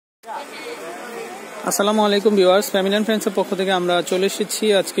আসসালামু আলাইকুম viewers, family and ফ্রেন্ডসের পক্ষ থেকে আমরা চলে এসেছি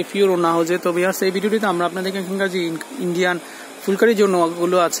আজকে পিওর ওনা হাউজে। তো ভিউয়ার্স, এই ভিডিওটিতে আমরা আপনাদেরকে এখানকার যে ইন্ডিয়ান ফুলকারি যে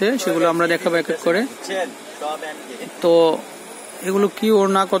ওনাগুলো আছে সেগুলো আমরা দেখাবো এক এক করে। তো এগুলো কি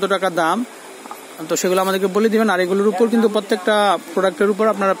ওড়না, কত টাকা দাম, তো সেগুলো আমাদেরকে বলে দিবেন। আর এগুলোর উপর কিন্তু প্রত্যেকটা প্রোডাক্টের উপর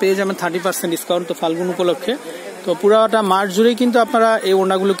আপনারা পেয়ে যাবেন 30% ডিসকাউন্ট। তো ফাল্গুন উপলক্ষে তো পুরাটা মাস জুড়েই কিন্তু আপনারা এই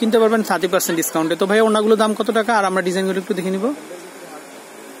ওড়নাগুলো কিনতে পারবেন 30% ডিসকাউন্টে। তো ভাই, ওড়নাগুলোর দাম কত টাকা আর আমরা ডিজাইনগুলো একটু দেখে নিব।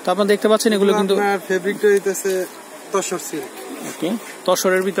 তো আপনারা দেখতে পাচ্ছেন এগুলো কিন্তু ফেব্রিকটা হইতেছে তসর সিল্ক। ওকে,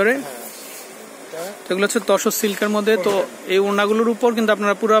 তসরের ভিতরে এগুলো হচ্ছে তসর সিল্কের মধ্যে। তো এই ওড়নাগুলোর উপর কিন্তু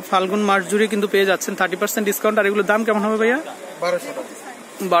আপনারা পুরো ফাল্গুন মাস জুড়ে কিন্তু পেয়ে যাচ্ছেন 30% ডিসকাউন্ট। আর এগুলোর দাম কেমন হবে ভাইয়া?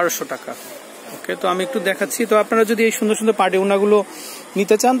 1200 টাকা। ওকে, তো আমি একটু দেখাচ্ছি। তো আপনারা যদি এই সুন্দর সুন্দর পার্টি ওড়নাগুলো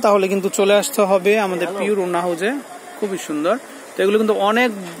নিতে চান তাহলে কিন্তু চলে আসতে হবে আমাদের পিওর ওড়না হাউজে। খুবই সুন্দর। তো এগুলো কিন্তু অনেক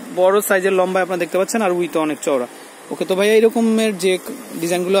বড় সাইজের, লম্বা আপনারা দেখতে পাচ্ছেন, আর উইথ অনেক চওড়া। ওকে, তো ভাইয়া এইরকমের যে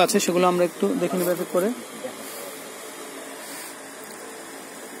ডিজাইনগুলো আছে সেগুলো আমরা একটু দেখে নিব এক এক করে।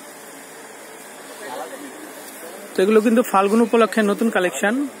 তো এগুলো কিন্তু ফাল্গুন উপলক্ষে নতুন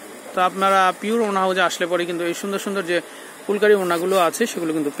কালেকশন। তো আপনারা পিওর ওড়না হাউজে আসলে পরে কিন্তু এই সুন্দর সুন্দর যে ফুলকারি ওড়নাগুলো আছে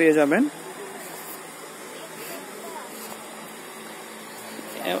সেগুলো কিন্তু পেয়ে যাবেন।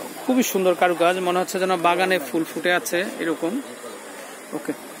 খুবই সুন্দর কারুকাজ, মনে হচ্ছে যেন বাগানে ফুল ফুটে আছে এরকম।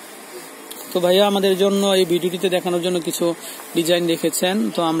 ওকে, তো ভাইয়া আমাদের জন্য এই ভিডিওটিতে দেখানোর জন্য কিছু ডিজাইন রেখেছেন।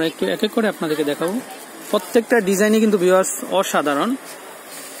 তো আমরা একটু এক এক করে আপনাদেরকে দেখাবো। প্রত্যেকটা ডিজাইনই কিন্তু ভিউয়ার্স অসাধারণ।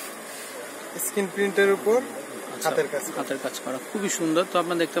 স্ক্রিন প্রিন্টের উপর হাতের কাজ করা, খুবই সুন্দর। তো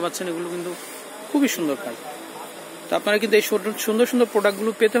আপনারা দেখতে পাচ্ছেন এগুলো কিন্তু খুবই সুন্দর কাজ। তো আপনারা কিন্তু এই সুন্দর সুন্দর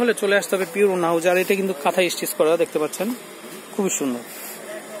প্রোডাক্টগুলো পেতে হলে চলে আসতে হবে পিওর ওড়না হাউজ। আর এটা কিন্তু কাঁথায় স্টিচ করা, দেখতে পাচ্ছেন, খুবই সুন্দর।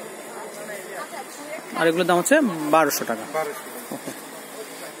 আর এগুলোর দাম হচ্ছে 1200 টাকা। ওকে,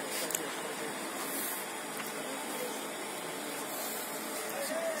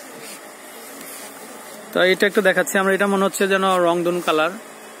 তো এটা একটু দেখাচ্ছি আমরা। এটা মনে হচ্ছে যেন রংধনু কালার,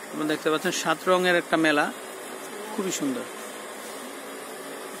 আপনারা দেখতে পাচ্ছেন 7 রঙের একটা মেলা, খুবই সুন্দর।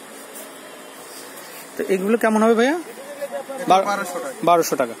 তো এগুলো কেমন হবে ভাইয়া?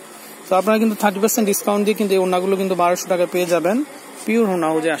 1200 টাকা। তো আপনারা কিন্তু 30% ডিসকাউন্ট দিয়ে কিন্তু এই ওড়নাগুলো কিন্তু 1200 টাকা পেয়ে যাবেন পিওর ওড়না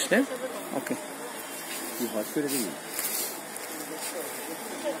হাউজে আসলে। ওকে,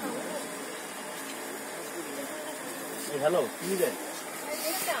 হ্যালো,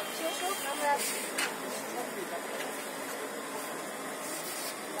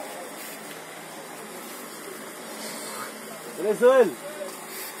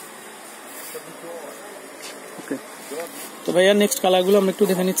 ওকে। তো ভাইয়া নেক্সট কালার গুলো আমরা একটু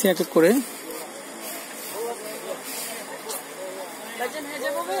দেখে নিচ্ছি এক এক করে।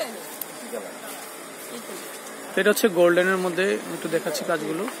 এটা হচ্ছে গোল্ডেনের মধ্যে, একটু দেখাচ্ছি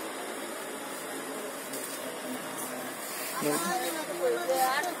কাজগুলো।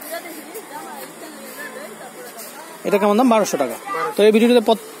 এটা কেমন দাম? 1200 টাকা। তো এই ভিডিওতে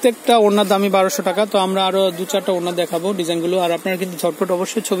প্রত্যেকটা ওড়নার দামই 1200 টাকা। তো আমরা আরো 2-4টা ওড়না দেখাবো ডিজাইনগুলো, আর আপনারা কিন্তু ঝটপট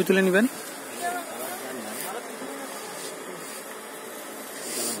অবশ্যই ছবি তুলে নেবেন।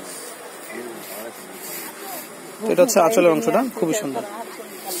 এটা হচ্ছে আঁচলের অংশটা, খুবই সুন্দর।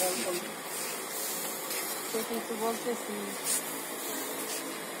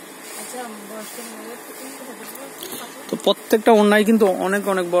 তো প্রত্যেকটা ওড়নাই কিন্তু অনেক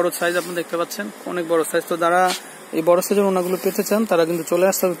অনেক বড় সাইজ, আপনি দেখতে পাচ্ছেন, অনেক বড় সাইজ। তো যারা এই বড় সাইজের ওড়নাগুলো পেতে চান তারা কিন্তু চলে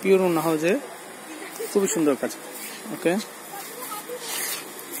আসতে হবে পিওর ওড়না হাউজে। খুবই সুন্দর কাজ। ওকে,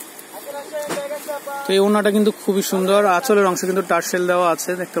 তো এই ওড়নাটা কিন্তু খুবই সুন্দর। আঁচলের অংশ কিন্তু টার্সেল দেওয়া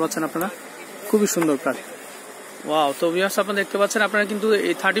আছে, দেখতে পাচ্ছেন আপনারা, খুবই সুন্দর কাজ। ওয়াও। তো ভিউয়ার্স, আপনারা দেখতে পাচ্ছেন, আপনারা কিন্তু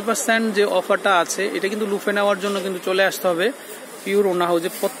এই 30% যে অফারটা আছে এটা কিন্তু লুফে নেওয়ার জন্য কিন্তু চলে আসতে হবে পিওর ওড়না হাউজে।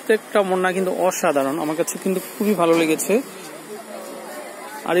 প্রত্যেকটা ওড়না কিন্তু অসাধারণ, আমার কাছে কিন্তু খুবই ভালো লেগেছে।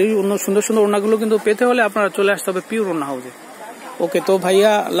 আর এই সুন্দর সুন্দর ওড়নাগুলো কিন্তু পেতে হলে আপনারা চলে আসতে হবে পিওর ওড়না হাউজে। ওকে, তো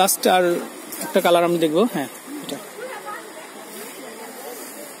ভাইয়া লাস্ট আর একটা কালার আমি দেখবো। হ্যাঁ, এটা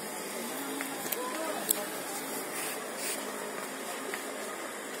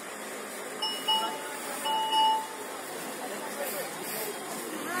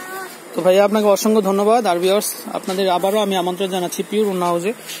তো ভাইয়া আপনাকে অসংখ্য ধন্যবাদ। আর ভিউয়ার্স, আপনাদের আবারও আমি আমন্ত্রণ জানাচ্ছি পিওর ওড়না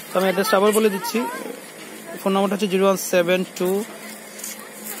হাউজে। তো আমি অ্যাড্রেসটা আবার বলে দিচ্ছি। ফোন নাম্বারটা হচ্ছে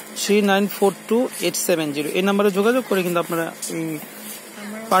 01723942870। এই নাম্বারে যোগাযোগ করে কিন্তু আপনারা এই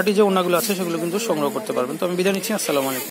পার্টি যে ওড়নাগুলো আছে সেগুলো কিন্তু সংগ্রহ করতে পারবেন। তো আমি বিদায় নিচ্ছি। আসসালামু আলাইকুম।